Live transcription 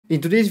In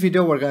today's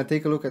video, we're going to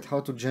take a look at how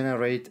to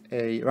generate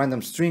a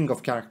random string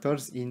of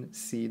characters in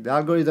C. The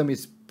algorithm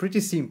is pretty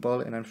simple,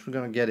 and I'm sure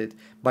you're going to get it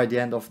by the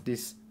end of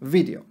this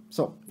video.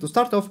 So, to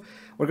start off,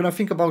 we're going to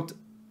think about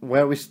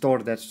where we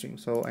store that string.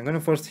 So, I'm going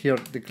to first here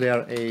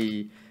declare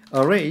a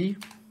array,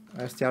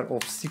 str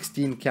of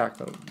 16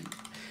 characters.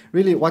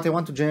 Really, what I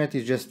want to generate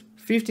is just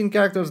 15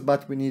 characters,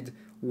 but we need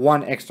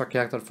one extra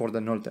character for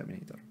the null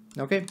terminator.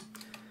 Okay?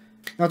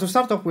 Now, to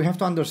start off, we have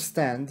to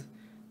understand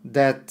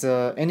that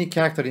any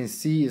character in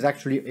C is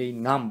actually a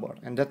number,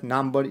 and that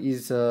number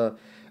is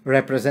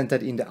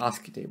represented in the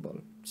ASCII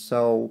table.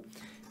 So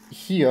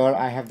here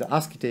I have the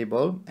ASCII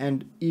table,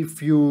 and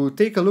if you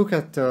take a look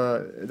at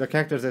the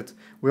characters that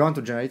we want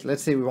to generate,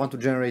 let's say we want to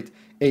generate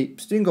a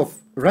string of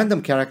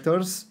random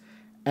characters,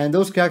 and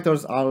those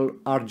characters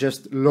are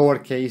just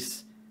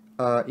lowercase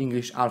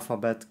English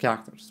alphabet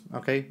characters.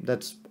 Okay,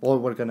 that's all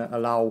we're gonna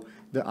allow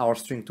our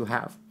string to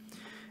have.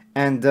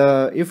 And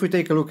if we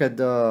take a look at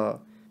the,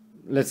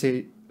 let's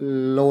say,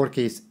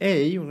 lowercase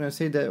a,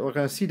 we're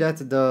gonna see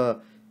that the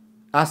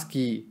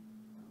ASCII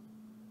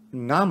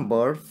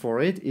number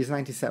for it is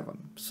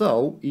 97.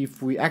 So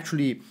if we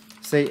actually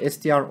say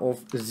str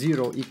of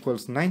 0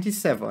 equals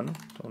 97,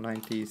 so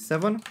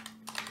 97,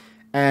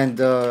 and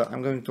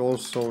I'm going to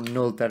also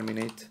null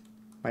terminate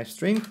my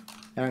string,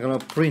 and I'm gonna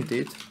print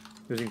it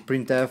using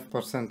printf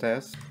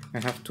 %s. I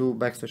have two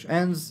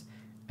 \ns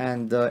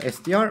and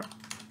str.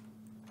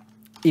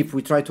 If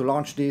we try to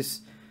launch this,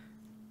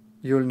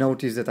 you'll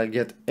notice that I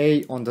get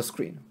A on the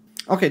screen.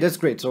 Okay, that's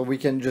great. So we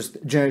can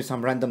just generate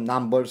some random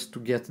numbers to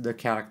get the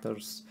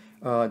characters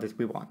that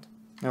we want.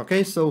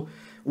 Okay, so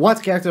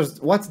what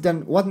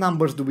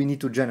numbers do we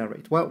need to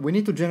generate? Well, we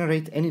need to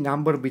generate any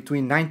number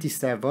between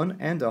 97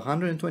 and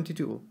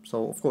 122.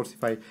 So of course,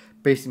 if I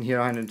paste in here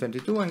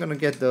 122, I'm gonna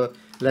get the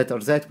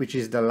letter Z, which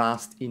is the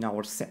last in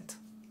our set.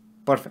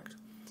 Perfect.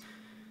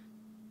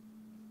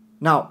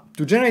 Now,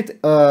 to generate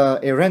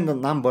a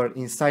random number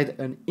inside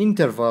an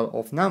interval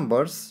of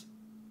numbers,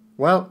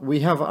 well, we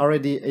have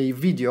already a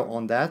video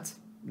on that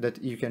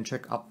you can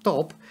check up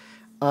top,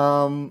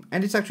 and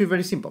it's actually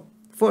very simple.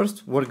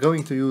 First, we're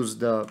going to use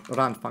the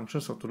rand function.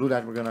 So to do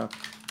that, we're gonna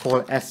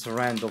call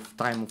srand of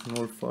time of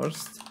null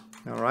first.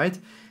 All right,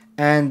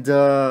 and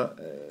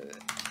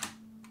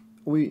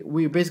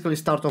we basically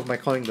start off by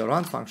calling the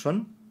rand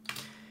function,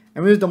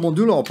 and we use the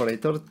modulo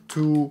operator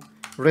to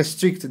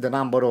restrict the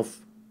number of,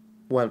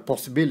 well,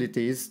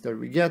 possibilities that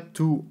we get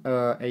to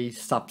a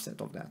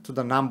subset of that, to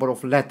the number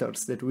of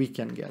letters that we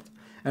can get.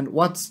 And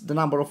what's the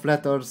number of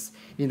letters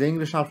in the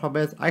English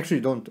alphabet? I actually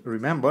don't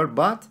remember,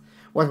 but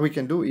what we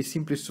can do is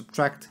simply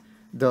subtract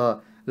the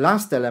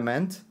last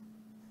element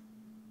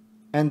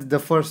and the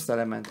first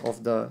element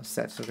of the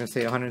set. So we can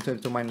say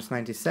 122 minus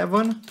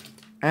 97,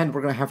 and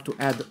we're gonna have to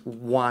add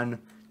 1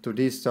 to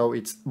this, so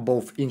it's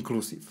both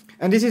inclusive.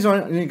 And this is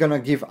only gonna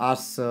give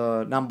us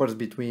numbers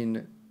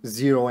between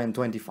 0 and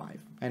 25.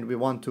 And we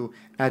want to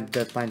add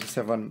that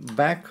 97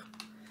 back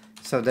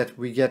so that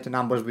we get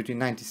numbers between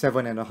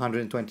 97 and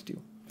 122.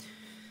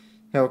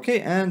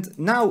 Okay, and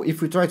now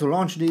if we try to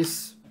launch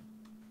this,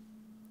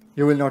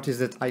 you will notice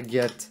that I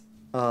get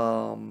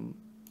a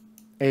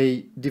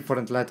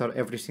different letter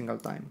every single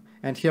time.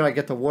 And here I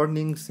get a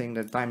warning saying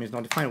that time is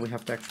not defined. We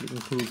have to actually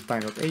include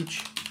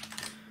time.h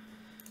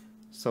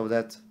so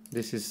that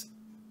this is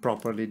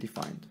properly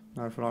defined.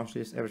 Now if we launch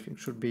this, everything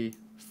should be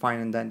fine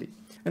and dandy.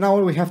 And now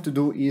all we have to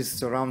do is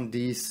surround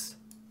this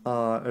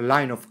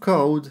line of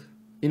code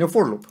in a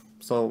for loop.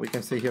 So we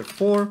can say here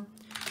for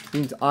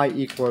int I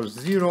equals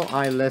 0,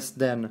 I less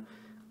than,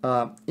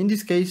 in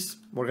this case,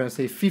 we're going to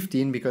say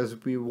 15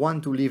 because we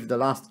want to leave the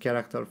last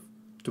character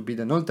to be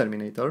the null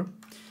terminator,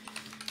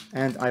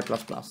 and I++.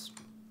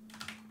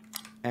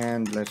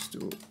 And let's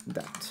do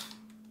that.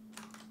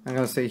 I'm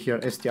going to say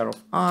here str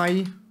of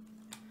I,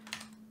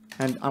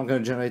 and I'm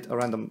going to generate a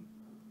random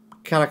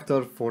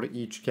character for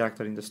each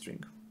character in the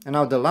string. And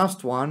now the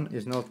last one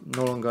is no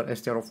longer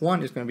str of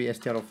 1, it's going to be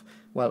str of,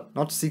 well,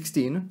 not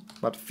 16,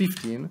 but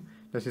 15.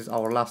 This is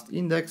our last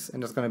index,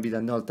 and that's going to be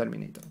the null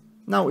terminator.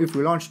 Now, if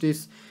we launch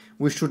this,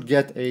 we should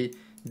get a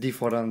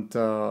different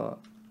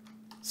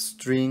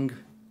string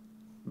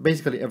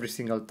basically every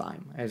single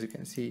time, as you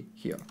can see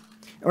here.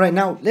 All right,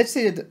 now let's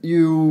say that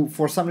you,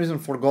 for some reason,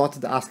 forgot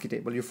the ASCII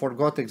table. You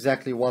forgot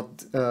exactly what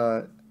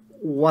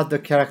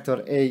the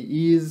character A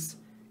is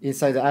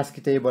inside the ASCII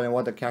table and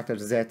what the character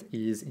Z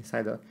is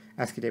inside the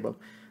ASCII table.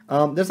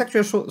 There's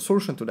actually a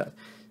solution to that,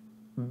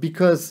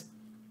 because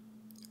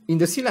in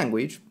the C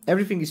language,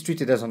 everything is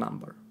treated as a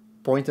number.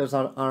 Pointers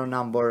are a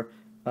number,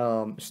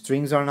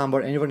 strings are a number,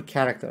 and even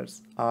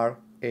characters are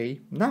a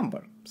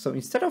number. So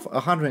instead of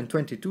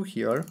 122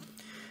 here,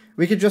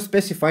 we could just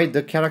specify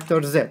the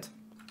character Z.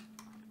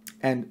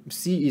 And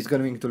C is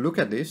going to look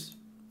at this,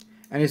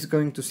 and it's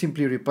going to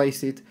simply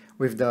replace it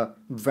with the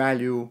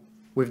value,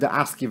 with the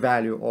ASCII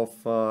value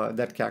of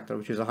that character,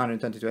 which is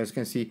 122. As you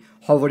can see,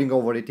 hovering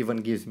over it even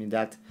gives me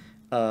that,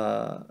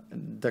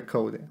 the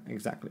code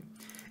exactly.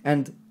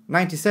 And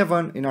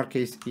 97 in our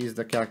case is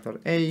the character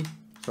A,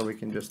 so we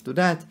can just do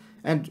that,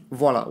 and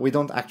voila, we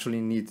don't actually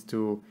need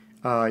to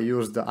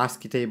use the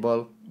ASCII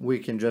table, we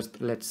can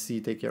just let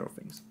C take care of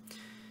things.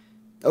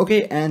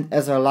 Okay, and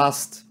as a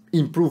last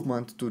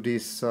improvement to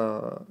this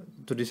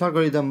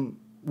algorithm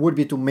would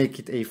be to make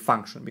it a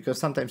function, because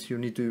sometimes you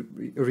need to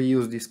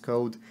reuse this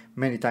code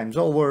many times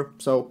over.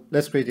 So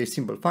let's create a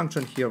simple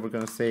function. Here we're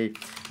going to say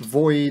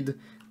void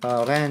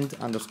rand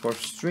underscore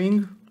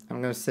string.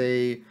 I'm going to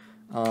say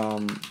I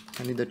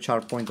need a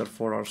char pointer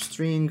for our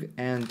string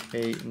and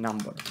a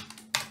number.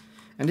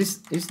 And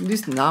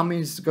this num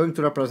is going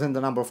to represent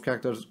the number of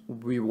characters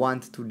we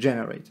want to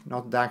generate,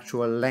 not the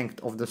actual length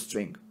of the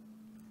string.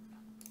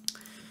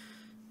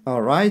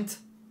 Alright,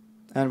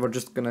 and we're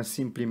just going to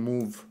simply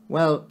move,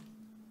 well,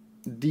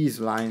 these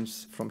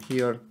lines from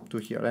here to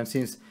here, and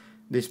since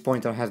this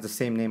pointer has the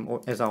same name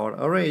as our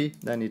array,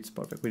 then it's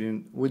perfect.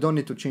 We don't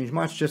need to change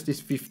much, just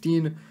this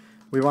 15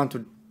 we want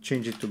to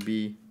change it to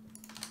be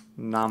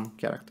num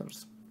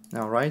characters.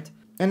 All right,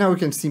 and now we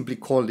can simply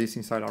call this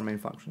inside our main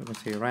function. We can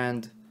say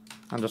rand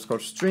underscore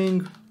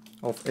string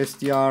of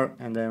str,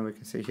 and then we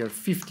can say here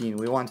 15.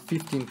 We want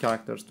 15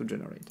 characters to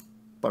generate.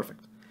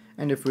 Perfect.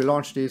 And if we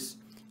launch this,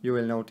 you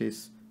will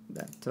notice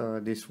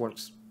that this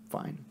works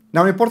fine.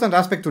 Now, an important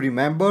aspect to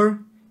remember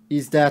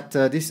is that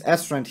this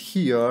srand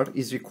here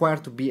is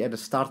required to be at the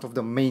start of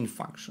the main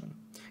function.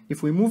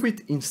 If we move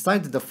it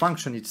inside the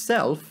function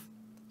itself,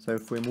 so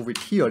if we move it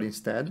here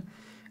instead,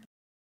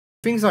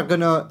 things are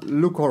gonna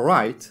look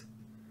alright,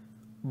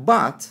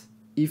 but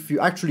if you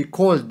actually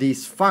call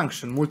this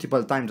function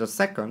multiple times a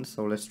second,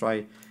 so let's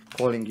try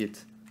calling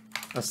it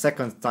a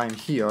second time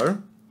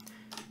here,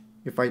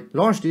 if I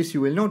launch this,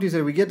 you will notice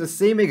that we get the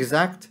same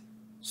exact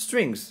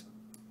strings.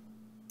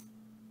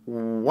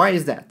 Why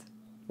is that?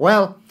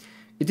 Well,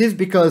 it is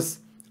because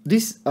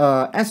this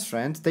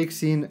srand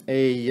takes in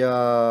a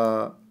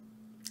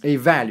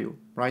value,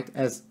 right,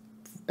 as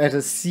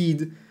a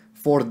seed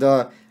for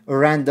the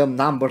random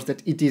numbers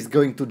that it is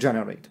going to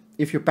generate.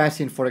 If you pass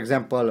in, for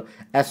example,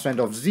 srand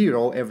of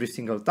 0 every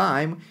single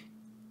time,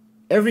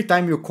 every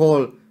time you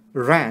call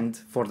rand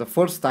for the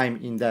first time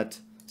in that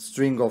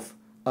string of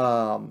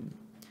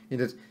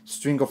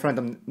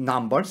random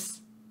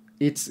numbers,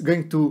 it's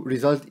going to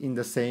result in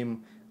the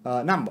same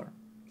number.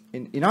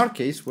 In our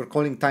case, we're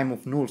calling time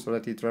of null so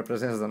that it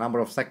represents the number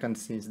of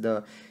seconds since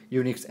the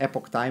Unix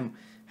epoch time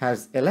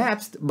has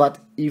elapsed, but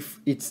if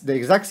it's the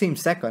exact same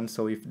second,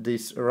 so if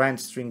this rand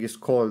string is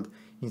called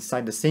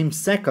inside the same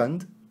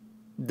second,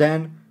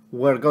 then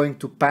we're going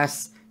to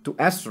pass to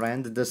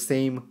srand the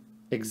same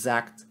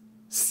exact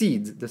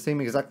seed, the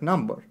same exact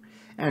number.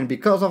 And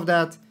because of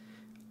that,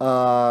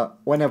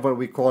 whenever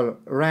we call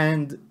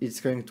rand,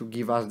 it's going to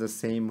give us the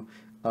same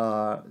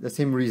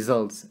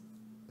results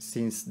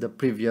since the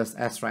previous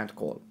srand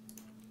call.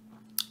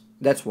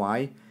 That's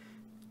why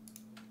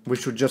we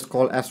should just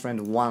call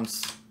srand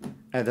once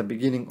at the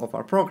beginning of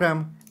our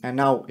program, and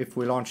now if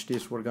we launch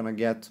this, we're gonna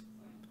get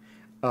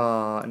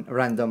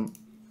random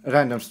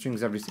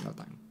strings every single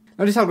time.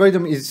 Now, this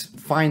algorithm is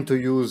fine to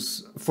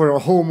use for your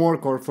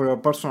homework or for your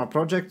personal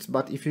projects,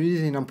 but if you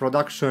use it in a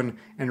production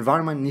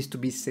environment, it needs to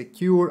be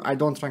secure. I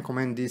don't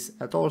recommend this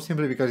at all,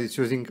 simply because it's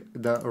using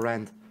the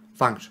rand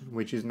function,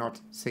 which is not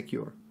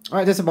secure.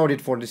 Alright, that's about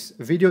it for this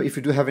video. If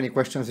you do have any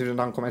questions, leave them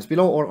down in the comments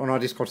below or on our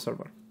Discord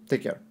server.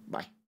 Take care.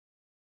 Bye.